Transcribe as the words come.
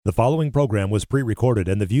The following program was pre-recorded,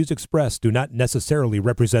 and the views expressed do not necessarily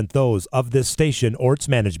represent those of this station or its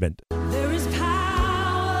management. There is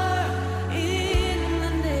power in the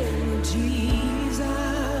name of Jesus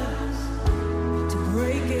to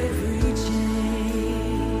break every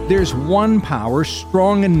chain. There's one power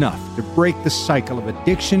strong enough to break the cycle of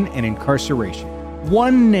addiction and incarceration.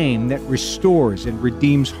 One name that restores and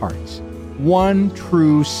redeems hearts. One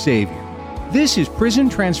true Savior. This is Prison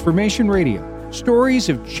Transformation Radio. Stories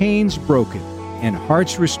of chains broken and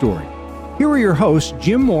hearts restored. Here are your hosts,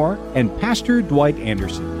 Jim Moore and Pastor Dwight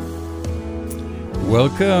Anderson.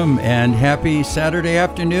 Welcome and happy Saturday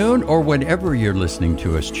afternoon, or whenever you're listening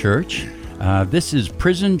to us, church. This is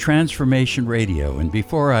Prison Transformation Radio, and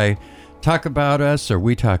before I talk about us, or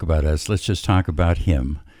we talk about us, let's just talk about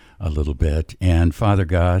Him a little bit. And Father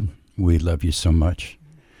God, we love you so much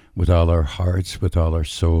with all our hearts, with all our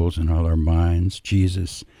souls, and all our minds.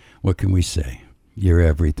 Jesus, what can we say? You're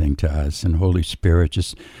everything to us. And Holy Spirit,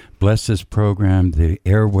 just bless this program, the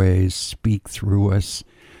airways, speak through us.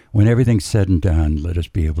 When everything's said and done, let us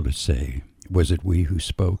be able to say, was it we who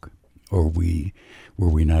spoke, or were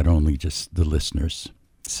we not only just the listeners?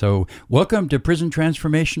 So welcome to Prison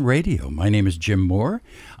Transformation Radio. My name is Jim Moore.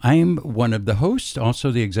 I'm one of the hosts, also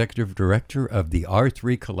the executive director of the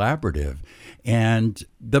R3 Collaborative, and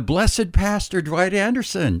the blessed Pastor Dwight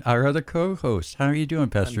Anderson, our other co-host. How are you doing,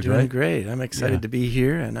 Pastor Dwight? I'm doing great. I'm excited to be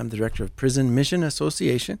here, and I'm the director of Prison Mission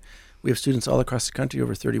Association. We have students all across the country,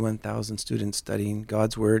 over 31,000 students studying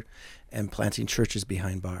God's Word and planting churches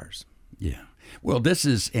behind bars. Yeah. Well,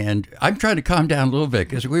 and I'm trying to calm down a little bit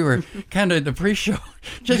because we were kind of the pre-show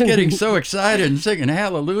just getting so excited and singing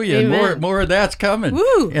hallelujah. Amen. And more of that's coming.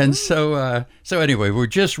 Woo. And so anyway, we're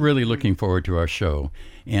just really looking forward to our show.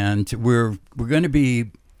 And we're going to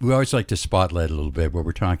be, we always like to spotlight a little bit what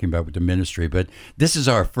we're talking about with the ministry, but this is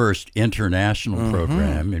our first international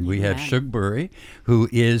program, and we have Shugbury, who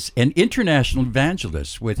is an international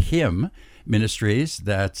evangelist with Him Ministries.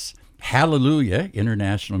 That's Hallelujah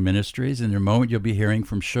International Ministries. In a moment, you'll be hearing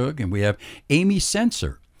from Shug, and we have Amy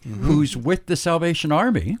Sensor, who's with the Salvation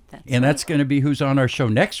Army, that's going to be who's on our show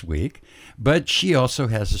next week. But she also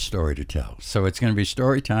has a story to tell. So it's going to be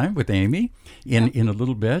story time with Amy in a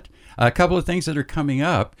little bit. A couple of things that are coming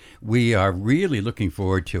up. We are really looking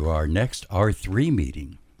forward to our next R3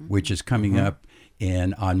 meeting, which is coming up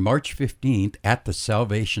on March 15th at the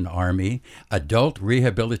Salvation Army Adult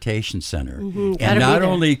Rehabilitation Center. And not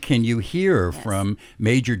only can you hear from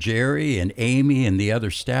Major Jerry and Amy and the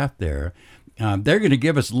other staff there, they're going to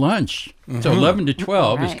give us lunch. So 11 to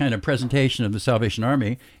 12 is kind of presentation of the Salvation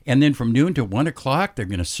Army. And then from noon to 1 o'clock, they're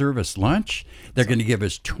going to serve us lunch. They're going to give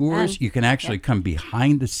us tours. You can actually come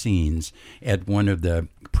behind the scenes at one of the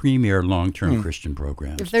premier long-term Christian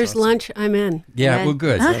programs. If there's lunch, I'm in. Yeah, well,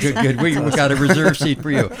 good. Good. We've got a reserve seat for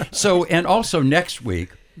you. So, and also next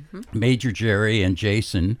week, Major Jerry and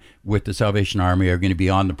Jason with the Salvation Army are going to be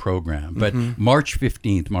on the program. But March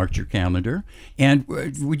 15th, mark your calendar. And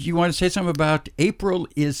would you want to say something about April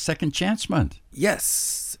is Second Chance Month?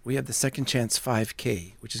 Yes, we have the Second Chance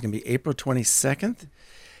 5K, which is going to be April 22nd,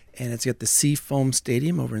 and it's at the Seafoam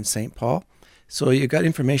Stadium over in St. Paul. So you got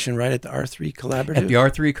information right at the R3 Collaborative? At the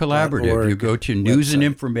R3 Collaborative. You go to News website. and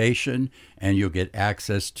Information, and you'll get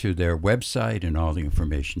access to their website and all the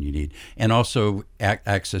information you need. And also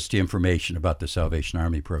access to information about the Salvation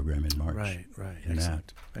Army program in March. Right.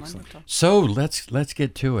 Excellent. So let's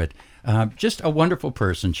get to it. Just a wonderful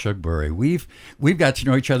person, Shugbury. We've got to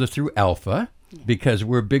know each other through Alpha, because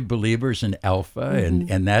we're big believers in Alpha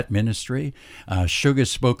and that ministry. Shug has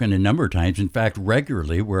spoken a number of times, in fact,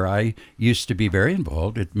 regularly, where I used to be very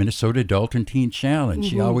involved at Minnesota Adult and Teen Challenge.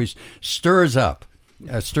 She always stirs up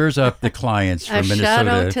the clients from Minnesota. Shout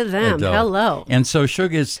out to them. Adult. Hello. And so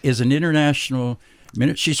Shug is an international.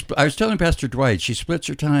 I was telling Pastor Dwight, she splits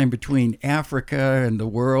her time between Africa and the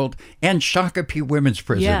world and Shakopee Women's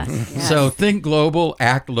Prison. Yes. So think global,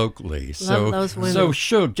 act locally. Love those women. So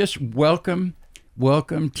Shug, just welcome.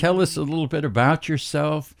 Tell us a little bit about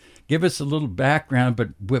yourself. Give us a little background, but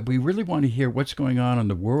we really want to hear what's going on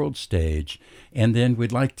the world stage, and then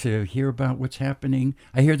we'd like to hear about what's happening.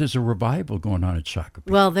 I hear there's a revival going on at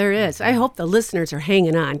Shakopee. Well, there is. I hope the listeners are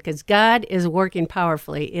hanging on, because God is working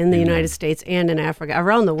powerfully in the United States and in Africa,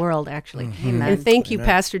 around the world, actually. And thank you,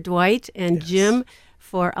 Pastor Dwight and Jim,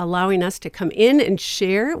 for allowing us to come in and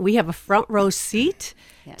share. We have a front row seat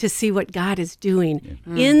to see what God is doing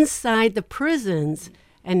inside the prisons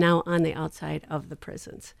and now on the outside of the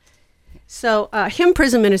prisons. So Him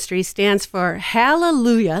Prison Ministry stands for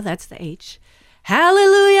Hallelujah, that's the H,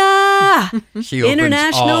 Hallelujah! She opens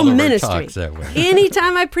International all of her Ministry. talks that way.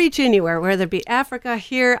 Anytime I preach anywhere, whether it be Africa,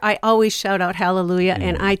 here, I always shout out hallelujah.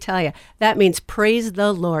 And I tell you, that means praise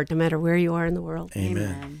the Lord, no matter where you are in the world.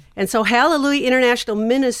 Amen. And so Hallelujah International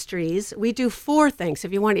Ministries, we do 4 things.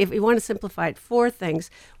 If you want to simplify it, 4 things.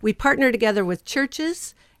 We partner together with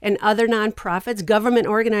churches and other nonprofits, government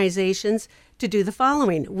organizations to do the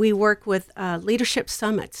following. We work with leadership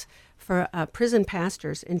summits for prison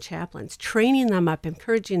pastors and chaplains, training them up,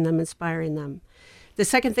 encouraging them, inspiring them. The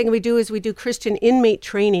second thing we do is we do Christian inmate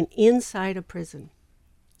training inside a prison.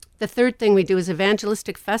 The third thing we do is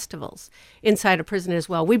evangelistic festivals inside a prison as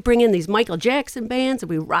well. We bring in these Michael Jackson bands and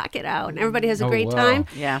we rock it out and everybody has a great wow. time.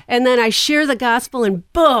 Yeah. And then I share the gospel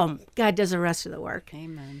and boom, God does the rest of the work.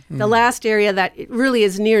 Amen. The last area that really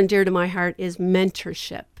is near and dear to my heart is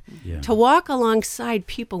mentorship. Yeah. To walk alongside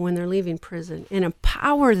people when they're leaving prison and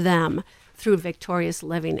empower them through victorious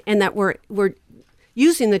living. And that we're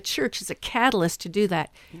using the church as a catalyst to do that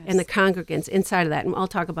and the congregants inside of that. And I'll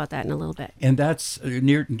talk about that in a little bit. And that's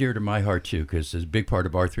near and dear to my heart, too, because it's a big part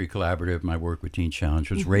of R3 Collaborative, my work with Teen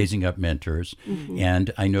Challenge, was raising up mentors.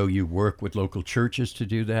 And I know you work with local churches to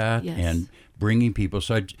do that Yes. and bringing people.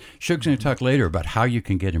 So Shug's going to talk later about how you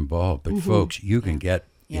can get involved. But, folks, you can get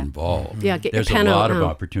involved. Yeah, get your There's a pen lot out of now.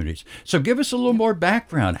 opportunities. So give us a little more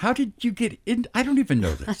background. How did you get in? I don't even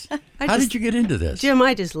know this. How did you get into this? Jim,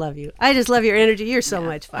 I just love you. I just love your energy. You're so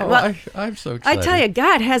much fun. Oh, Well, I'm so I excited. tell you,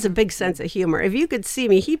 God has a big sense of humor. If you could see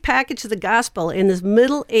me, he packaged the gospel in this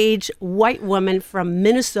middle-aged white woman from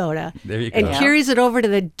Minnesota There you and go. carries it over to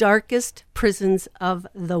the darkest prisons of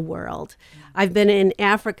the world. I've been in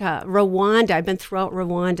Africa, Rwanda. I've been throughout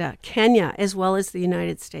Rwanda, Kenya, as well as the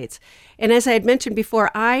United States. And as I had mentioned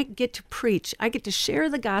before, I get to preach. I get to share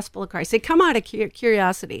the gospel of Christ. They come out of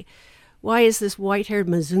curiosity. Why is this white-haired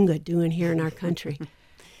Mazunga doing here in our country?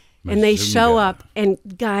 And they show Mazunga. up, and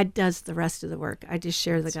God does the rest of the work. I just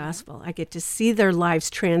share the gospel. I get to see their lives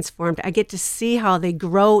transformed. I get to see how they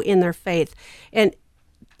grow in their faith. And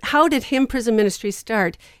how did Him Prison Ministry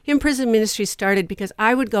start? Him Prison Ministry started because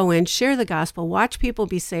I would go in, share the gospel, watch people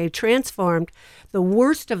be saved, transformed. The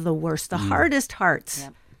worst of the worst, the hardest hearts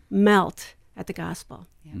melt at the gospel.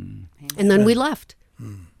 And then we left.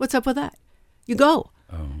 What's up with that? You go.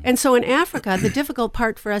 And so in Africa, the difficult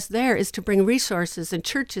part for us there is to bring resources and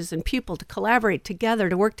churches and people to collaborate together,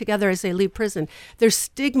 to work together as they leave prison. There's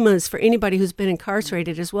stigmas for anybody who's been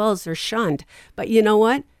incarcerated as well as they're shunned. But you know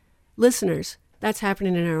what? Listeners, that's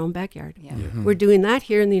happening in our own backyard. We're doing that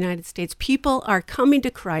here in the United States. People are coming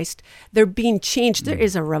to Christ. They're being changed. There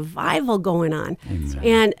is a revival going on.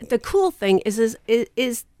 And the cool thing is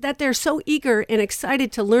that they're so eager and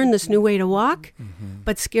excited to learn this new way to walk,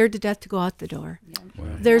 but scared to death to go out the door.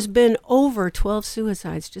 There's been over 12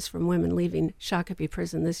 suicides just from women leaving Shakopee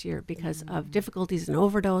prison this year because of difficulties in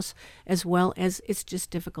overdose, as well as it's just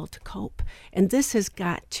difficult to cope. And this has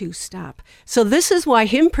got to stop. So this is why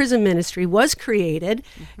Him Prison Ministry was created.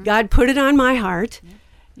 God put it on my heart.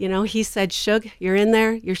 You know, He said, Shug, you're in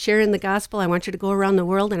there, you're sharing the gospel. I want you to go around the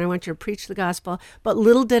world and I want you to preach the gospel. But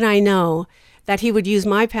little did I know that He would use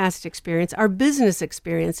my past experience, our business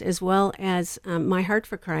experience, as well as my heart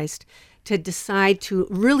for Christ, to decide to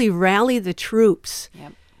really rally the troops.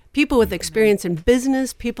 People with experience in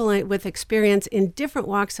business, people with experience in different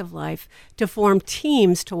walks of life, to form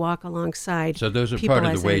teams to walk alongside. So those are people part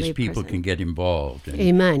of as the they ways leave people prison. can get involved. And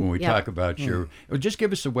Amen. When we Yep. talk about just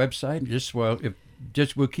give us a website.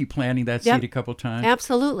 We'll keep planting that Yep. seed a couple times.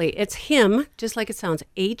 Absolutely. It's Him, just like it sounds,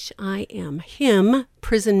 HIM,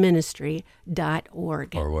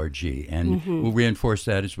 himprisonministry.org. .org. And we'll reinforce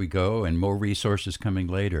that as we go, and more resources coming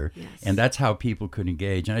later. Yes. And that's how people could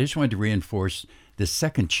engage. And I just wanted to reinforce the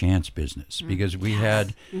second chance business, because we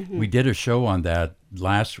did a show on that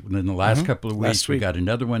in the last couple of weeks. Last We week. got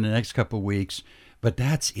another one the next couple of weeks. But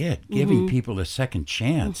that's it, giving people a second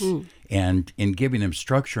chance and in giving them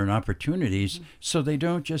structure and opportunities so they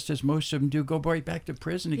don't, just as most of them do, go right back to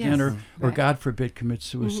prison again Yes. or God forbid, commit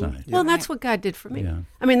suicide. Well, that's what God did for me. Yeah.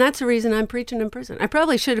 I mean, that's the reason I'm preaching in prison. I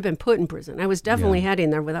probably should have been put in prison. I was definitely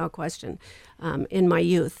heading there without question in my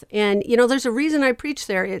youth. And, you know, there's a reason I preach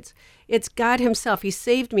there. It's God Himself. He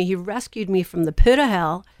saved me. He rescued me from the pit of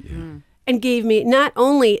hell. And gave me not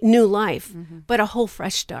only new life, but a whole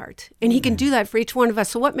fresh start. And He can do that for each one of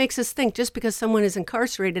us. So what makes us think just because someone is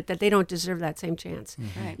incarcerated that they don't deserve that same chance?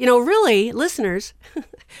 Right. You know, really, listeners, I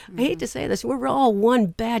hate to say this, we're all one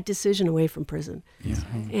bad decision away from prison.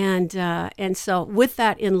 And so with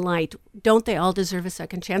that in light, don't they all deserve a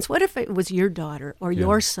second chance? What if it was your daughter or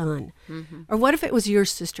your son? Or what if it was your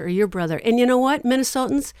sister or your brother? And you know what,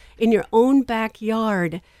 Minnesotans, in your own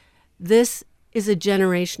backyard, this is a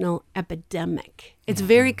generational epidemic. It's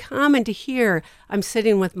very common to hear, I'm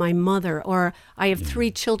sitting with my mother, or I have 3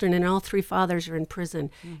 children and all 3 fathers are in prison.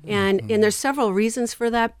 And there's several reasons for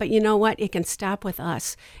that, but you know what? It can stop with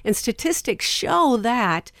us. And statistics show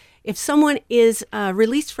that if someone is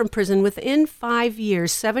released from prison within 5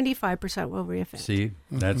 years, 75% will reoffend. See,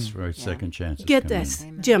 that's where second chances Get come in. this,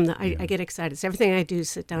 Jim, I get excited. So everything I do is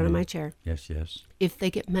sit down in my chair. Yes, yes. If they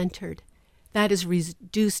get mentored, that is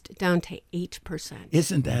reduced down to 8%.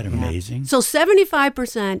 Isn't that amazing? So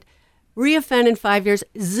 75% reoffend in 5 years,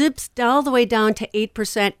 zips all the way down to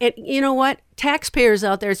 8%. And you know what? Taxpayers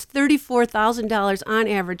out there, it's $34,000 on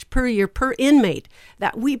average per year per inmate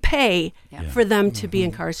that we pay for them to be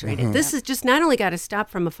incarcerated. This is just not only got to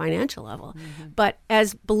stop from a financial level, but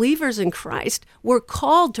as believers in Christ, we're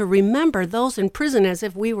called to remember those in prison as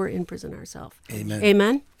if we were in prison ourselves. Amen.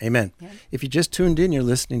 Amen. Amen. If you just tuned in, you're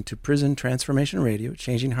listening to Prison Transformation Radio,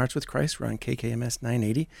 Changing Hearts with Christ. We're on KKMS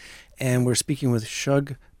 980. And we're speaking with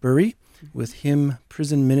Shug Burry with Him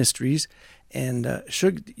Prison Ministries. And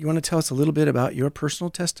Shug, you want to tell us a little bit about your personal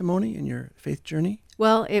testimony and your faith journey?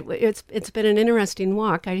 Well, it's been an interesting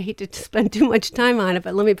walk. I hate to spend too much time on it,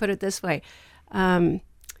 but let me put it this way.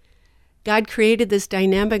 God created this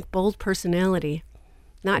dynamic, bold personality,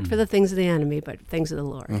 not for the things of the enemy, but things of the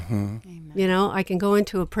Lord. Amen. You know, I can go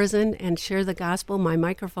into a prison and share the gospel. My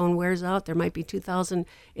microphone wears out. There might be 2,000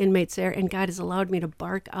 inmates there, and God has allowed me to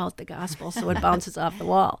bark out the gospel so it bounces off the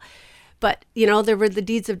wall. But, you know, there were the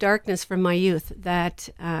deeds of darkness from my youth that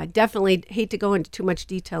definitely hate to go into too much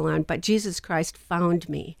detail on, but Jesus Christ found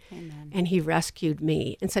me. Amen. And he rescued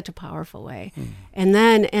me in such a powerful way. And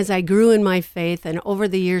then as I grew in my faith and over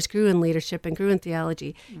the years grew in leadership and grew in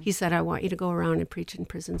theology, he said, I want you to go around and preach in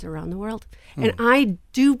prisons around the world. And I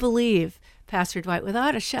do believe, Pastor Dwight,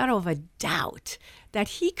 without a shadow of a doubt, that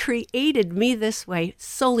he created me this way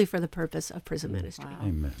solely for the purpose of prison ministry. Wow.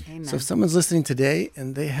 Amen. Amen. So if someone's listening today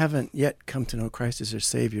and they haven't yet come to know Christ as their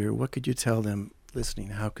Savior, what could you tell them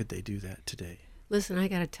listening? How could they do that today? Listen, I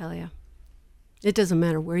got to tell you, it doesn't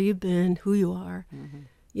matter where you've been, who you are.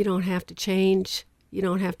 You don't have to change. You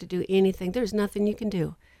don't have to do anything. There's nothing you can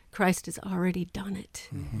do. Christ has already done it.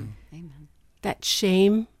 Amen. That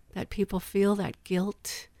shame that people feel, that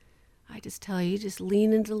guilt, I just tell you, just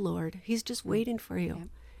lean into the Lord. He's just waiting for you. Yep.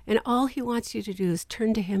 And all he wants you to do is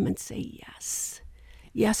turn to him and say, yes.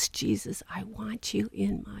 Yes, Jesus, I want you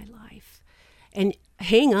in my life. And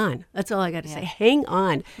hang on. That's all I got to say. Hang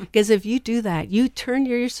on. Because if you do that, you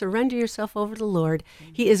surrender yourself over to the Lord.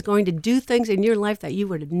 He is going to do things in your life that you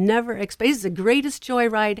would have never expected. It's the greatest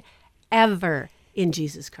joyride ever in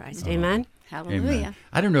Jesus Christ. Amen? Hallelujah. Amen.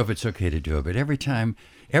 I don't know if it's okay to do it, but every time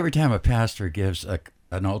a pastor gives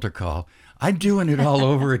an altar call, I'm doing it all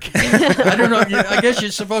over again. I don't know. I guess you're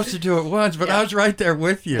supposed to do it once, but I was right there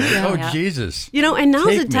with you. Oh, Jesus. You know, and now's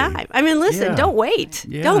Take the time. me. I mean, listen, Yeah. don't wait.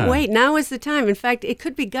 Yeah. Don't wait. Now is the time. In fact, it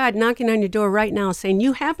could be God knocking on your door right now saying,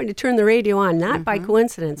 you happen to turn the radio on, not by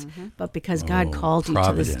coincidence, but because God called you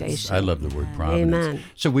Providence. to the station. I love the word providence. Amen.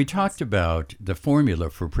 So we talked about the formula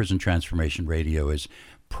for Prison Transformation Radio is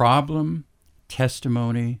problem,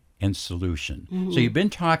 testimony, and solution. So you've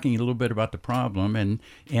been talking a little bit about the problem, and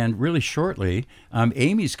really shortly,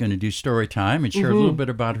 Amy's going to do story time and share a little bit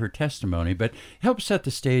about her testimony, but help set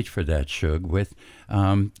the stage for that, Shug, with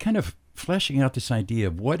kind of fleshing out this idea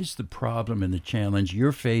of what is the problem and the challenge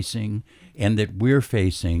you're facing and that we're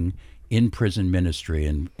facing in prison ministry,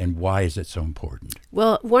 and why is it so important?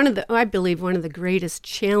 Well, I believe one of the greatest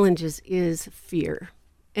challenges is fear.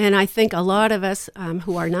 And I think a lot of us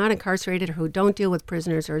who are not incarcerated or who don't deal with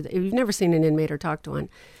prisoners, or you've never seen an inmate or talked to one,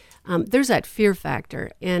 there's that fear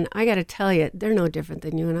factor. And I got to tell you, they're no different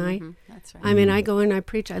than you and I. That's right. I mean, I go in, I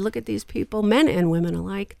preach, I look at these people, men and women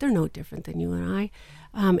alike, they're no different than you and I.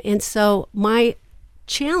 And so my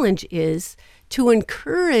challenge is to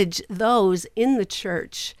encourage those in the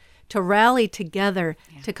church to rally together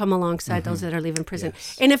to come alongside those that are leaving prison.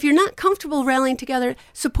 And if you're not comfortable rallying together,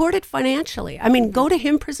 support it financially. I mean, go to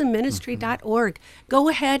himprisonministry.org. Go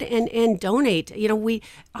ahead and donate. You know,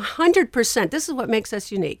 100%, this is what makes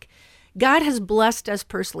us unique. God has blessed us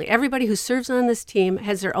personally. Everybody who serves on this team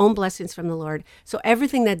has their own blessings from the Lord. So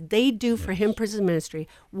everything that they do for Him Prison Ministry,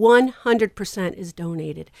 100% is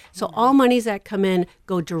donated. So all monies that come in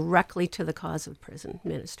go directly to the cause of prison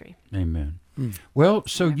ministry. Amen. Well,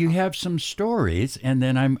 so you have some stories, and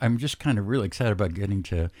then I'm just kind of really excited about getting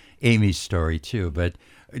to Amy's story too. But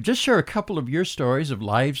just share a couple of your stories of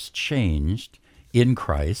lives changed in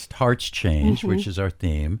Christ, Hearts Change, which is our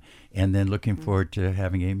theme, and then looking forward to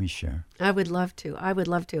having Amy share. I would love to.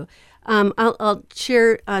 I'll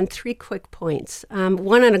share on 3 quick points.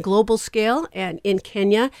 One on a global scale, and in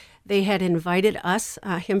Kenya, they had invited us,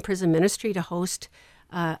 Him Prison Ministry, to host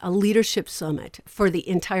a leadership summit for the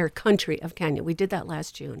entire country of Kenya. We did that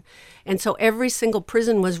last June. And so every single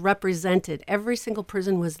prison was represented. Every single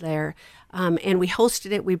prison was there. And we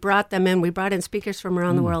hosted it. We brought them in. We brought in speakers from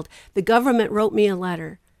around the world. The government wrote me a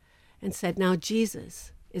letter and said, now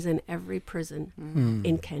Jesus is in every prison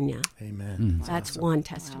in Kenya. Amen. That's one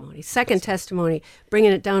testimony. Second testimony,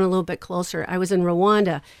 bringing it down a little bit closer. I was in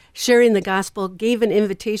Rwanda sharing the gospel, gave an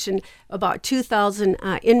invitation. About 2,000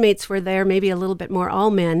 inmates were there, maybe a little bit more, all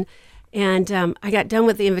men. And I got done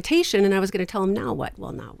with the invitation, and I was going to tell them, now what?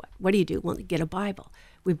 Well, now what? What do you do? Well, get a Bible.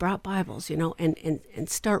 We brought Bibles, and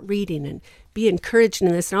start reading and be encouraged in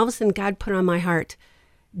this. And all of a sudden, God put on my heart,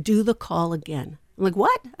 do the call again. I'm like,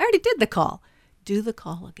 what? I already did the call. Do the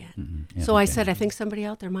call again. So I said, I think somebody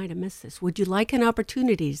out there might have missed this. Would you like an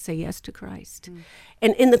opportunity to say yes to Christ?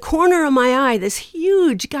 And in the corner of my eye, this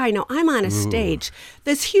huge guy, now I'm on a stage,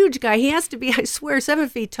 this huge guy, he has to be, I swear, 7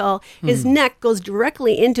 feet tall. His neck goes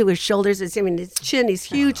directly into his shoulders. His chin, he's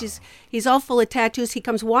huge. He's all full of tattoos. He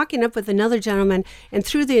comes walking up with another gentleman, and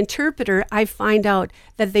through the interpreter, I find out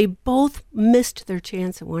that they both missed their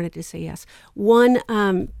chance and wanted to say yes. One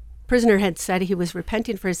prisoner had said he was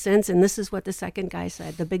repenting for his sins, and this is what the second guy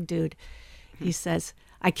said, the big dude. He says,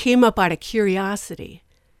 I came up out of curiosity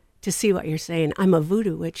to see what you're saying. I'm a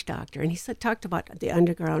voodoo witch doctor. And he talked about the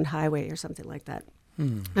Underground Highway or something like that.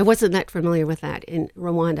 I wasn't that familiar with that in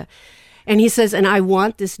Rwanda. And he says, and I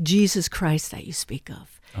want this Jesus Christ that you speak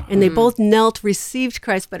of. And they both knelt, received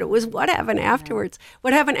Christ, but it was what happened afterwards.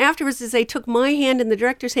 What happened afterwards is they took my hand and the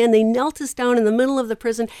director's hand, they knelt us down in the middle of the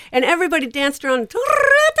prison, and everybody danced around,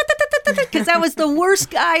 because that was the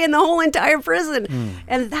worst guy in the whole entire prison.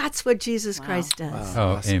 And that's what Jesus Christ does.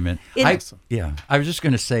 Oh, awesome. Amen. I was just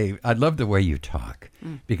going to say, I love the way you talk,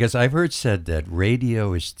 because I've heard said that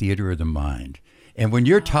radio is theater of the mind. And when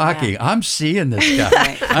you're talking, I'm seeing this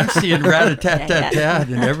guy. I'm seeing rat-a-tat-tat-tat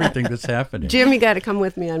and everything that's happening. Jim, you got to come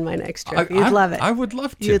with me on my next trip. You'd love it. I would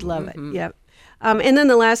love to. You'd love it, yep. And then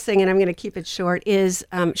the last thing, and I'm going to keep it short, is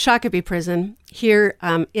Shakopee Prison. Here,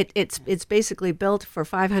 it's basically built for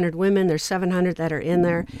 500 women. There's 700 that are in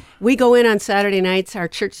there. We go in on Saturday nights, our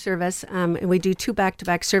church service, and we do 2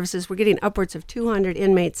 back-to-back services. We're getting upwards of 200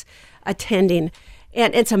 inmates attending.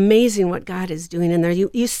 And it's amazing what God is doing in there.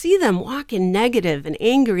 You see them walking negative and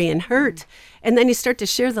angry and hurt, and then you start to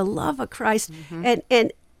share the love of Christ.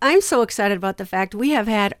 And I'm so excited about the fact we have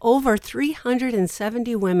had over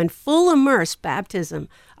 370 women full immersed baptism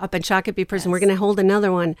up in Shakopee Prison. We're going to hold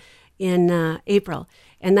another one in April.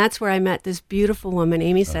 And that's where I met this beautiful woman,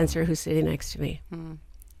 Amy Sensor, who's sitting next to me.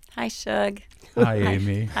 Hi, Shug. Hi,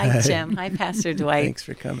 Amy. Hi, Jim. Hi, Pastor Dwight. Thanks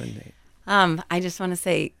for coming, Nate. I just want to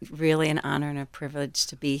say, really an honor and a privilege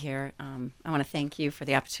to be here. I want to thank you for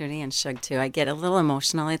the opportunity, and Shug too. I get a little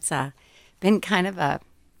emotional. It's been kind of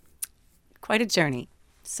quite a journey.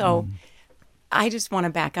 So I just want to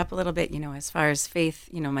back up a little bit, as far as faith,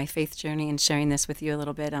 my faith journey, and sharing this with you a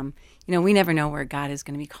little bit. We never know where God is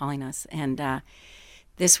going to be calling us. And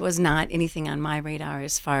this was not anything on my radar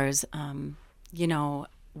as far as,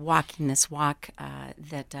 walking this walk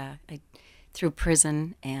that I through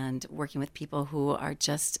prison and working with people who are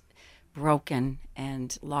just broken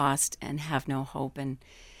and lost and have no hope. And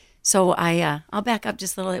so I'll back up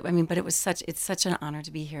just a little. But it's such an honor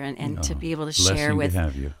to be here and to be able to share with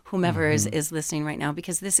whomever is listening right now,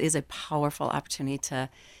 because this is a powerful opportunity to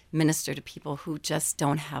minister to people who just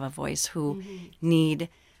don't have a voice, who need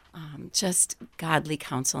just godly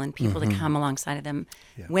counsel and people to come alongside of them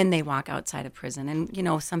when they walk outside of prison.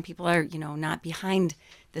 And, some people are, not behind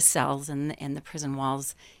the cells and the prison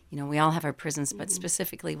walls. We all have our prisons, but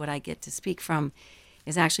specifically what I get to speak from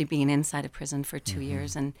is actually being inside a prison for 2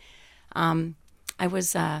 years. And I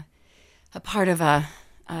was a part of a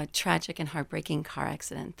tragic and heartbreaking car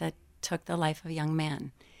accident that took the life of a young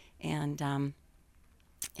man. And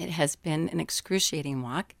it has been an excruciating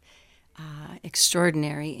walk.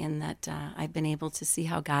 Extraordinary in that I've been able to see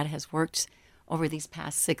how God has worked over these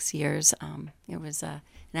past 6 years. It was an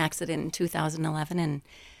accident in 2011, and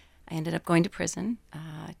I ended up going to prison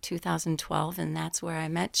 2012, and that's where I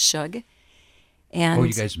met Shug. And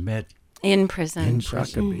you guys met in prison. In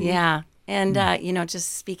Shakopee. Yeah. And,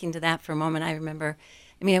 just speaking to that for a moment, I remember,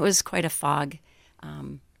 it was quite a fog.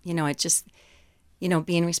 It just,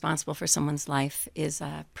 being responsible for someone's life is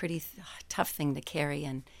a pretty tough thing to carry.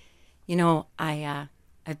 And,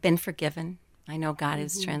 I've been forgiven I know God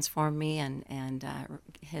has transformed me and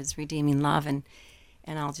His redeeming love, and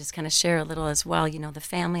I'll just kind of share a little as well. You know, the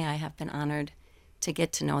family, I have been honored to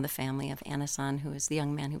get to know the family of Anason, who is the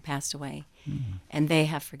young man who passed away, and they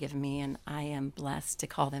have forgiven me, and I am blessed to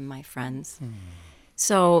call them my friends.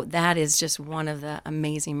 So that is just one of the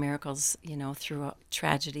amazing miracles, you know, through a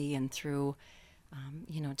tragedy and through,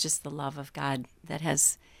 you know, just the love of God that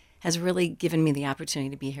has really given me the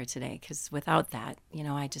opportunity to be here today. Because without that, you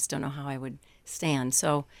know, I just don't know how I would stand.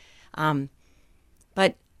 So,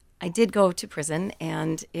 but I did go to prison,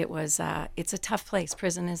 and it's a tough place.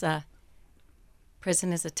 Prison is a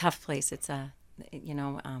tough place. It's a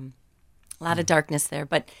lot of darkness there.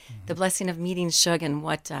 But the blessing of meeting Shug and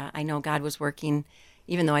what I know God was working,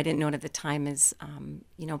 even though I didn't know it at the time, is,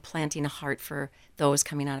 you know, planting a heart for those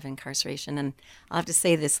coming out of incarceration. And I'll have to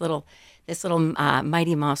say, this little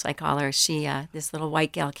Mighty Mouse, I call her, she, this little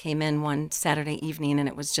white gal came in one Saturday evening, and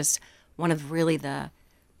it was just one of really the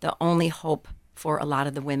only hope for a lot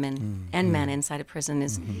of the women and men inside of prison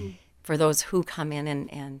is for those who come in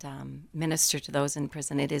and minister to those in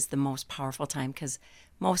prison. It is the most powerful time because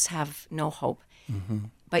most have no hope.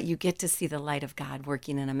 But you get to see the light of God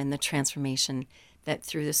working in them and the transformation that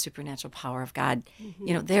through the supernatural power of God,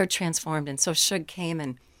 you know, they're transformed. And so Shug came,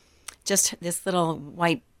 and just this little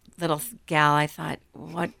white little gal, I thought,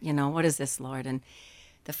 what is this, Lord? And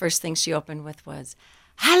the first thing she opened with was,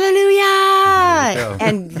 hallelujah!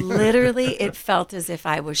 And literally it felt as if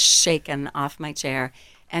I was shaken off my chair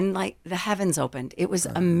and like the heavens opened. It was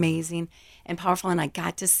amazing and powerful. And I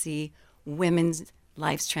got to see women's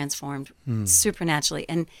lives transformed supernaturally.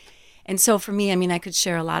 And so for me, I mean, I could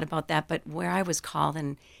share a lot about that, but where I was called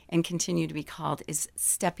and continue to be called is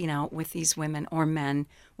stepping out with these women or men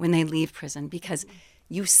when they leave prison, because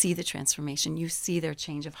you see the transformation, you see their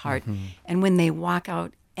change of heart. And when they walk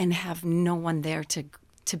out and have no one there to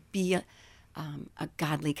be a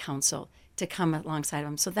godly counsel, to come alongside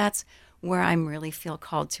them. So that's where I'm really feel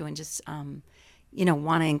called to, and just, you know,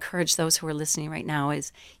 want to encourage those who are listening right now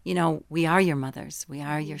is, you know, we are your mothers, we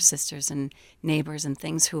are your sisters and neighbors and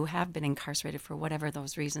things who have been incarcerated for whatever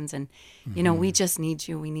those reasons. And, you know, we just need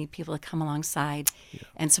you. We need people to come alongside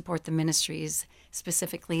and support the ministries,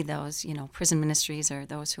 specifically those, you know, prison ministries or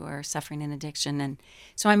those who are suffering in addiction. And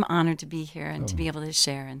so I'm honored to be here and to be able to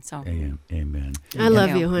share. And so, amen. I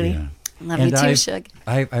love you, honey. Yeah. Love you too, Shug.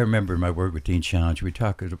 I remember in my work with Teen Challenge, we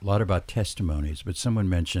talk a lot about testimonies, but someone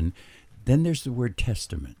mentioned, then there's the word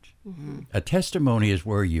testament. A testimony is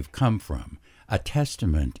where you've come from. A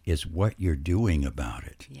testament is what you're doing about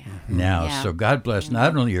it now. So God bless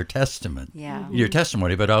not only your testament, your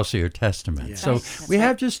testimony, but also your testament. So we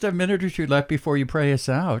have just a minute or two left before you pray us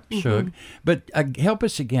out, Shug. But help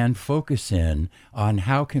us again focus in on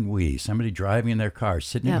how can we, somebody driving in their car,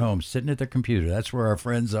 sitting at home, sitting at their computer, that's where our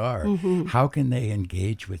friends are. How can they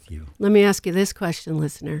engage with you? Let me ask you this question,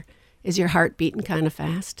 listener. Is your heart beating kind of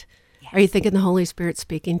fast? Are you thinking the Holy Spirit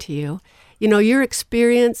speaking to you? You know, your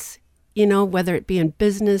experience, you know, whether it be in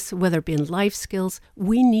business, whether it be in life skills,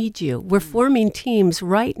 we need you. We're forming teams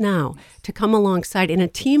right now to come alongside in a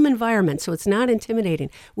team environment, so it's not intimidating.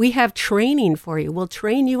 We have training for you. We'll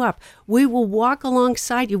train you up. We will walk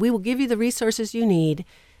alongside you. We will give you the resources you need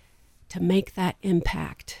to make that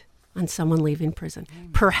impact on someone leaving prison.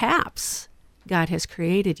 Perhaps God has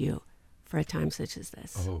created you for a time such as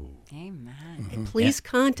this. Amen. Please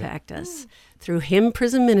contact us through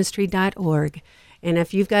himprisonministry.org. And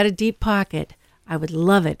if you've got a deep pocket, I would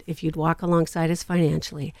love it if you'd walk alongside us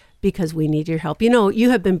financially, because we need your help. You know,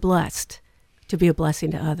 you have been blessed to be a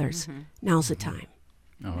blessing to others. Now's the time.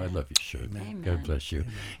 Oh, I love you, Shug. God bless you.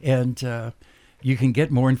 And you can get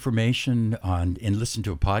more information on and listen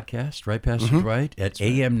to a podcast, right, Pastor Dwight, at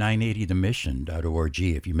am980themission.org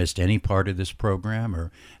if you missed any part of this program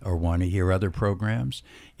or want to hear other programs.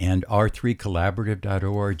 And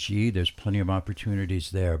r3collaborative.org, there's plenty of opportunities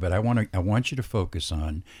there. But I want you to focus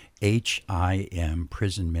on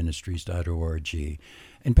himprisonministries.org.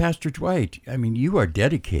 And Pastor Dwight, I mean, you are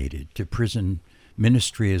dedicated to prison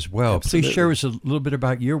ministry as well. Absolutely. Please share with us a little bit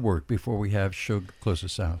about your work before we have Shug close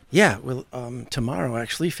us out. Yeah, well, tomorrow,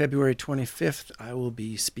 actually, February 25th, I will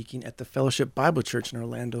be speaking at the Fellowship Bible Church in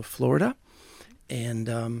Orlando, Florida. And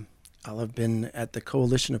I'll have been at the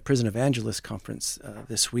Coalition of Prison Evangelists Conference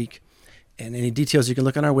this week. And any details you can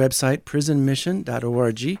look on our website,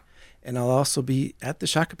 prisonmission.org. And I'll also be at the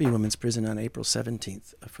Shakopee Women's Prison on April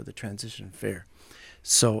 17th for the Transition Fair.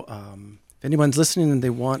 So if anyone's listening and they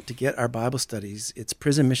want to get our Bible studies, it's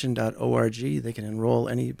prisonmission.org. They can enroll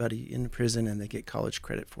anybody in prison, and they get college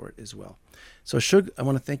credit for it as well. So, Shug, I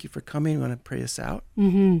want to thank you for coming. I want to pray us out.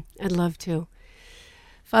 I'd love to.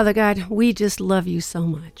 Father God, we just love you so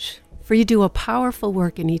much. for you do a powerful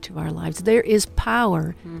work in each of our lives. There is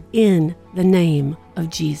power in the name of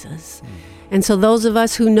Jesus. And so those of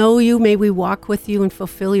us who know you, may we walk with you and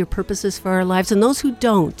fulfill your purposes for our lives. And those who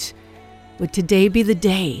don't, would today be the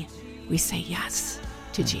day we say yes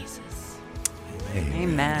to Jesus.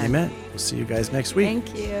 Amen. Amen. We'll see you guys next week.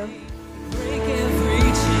 Thank you. Break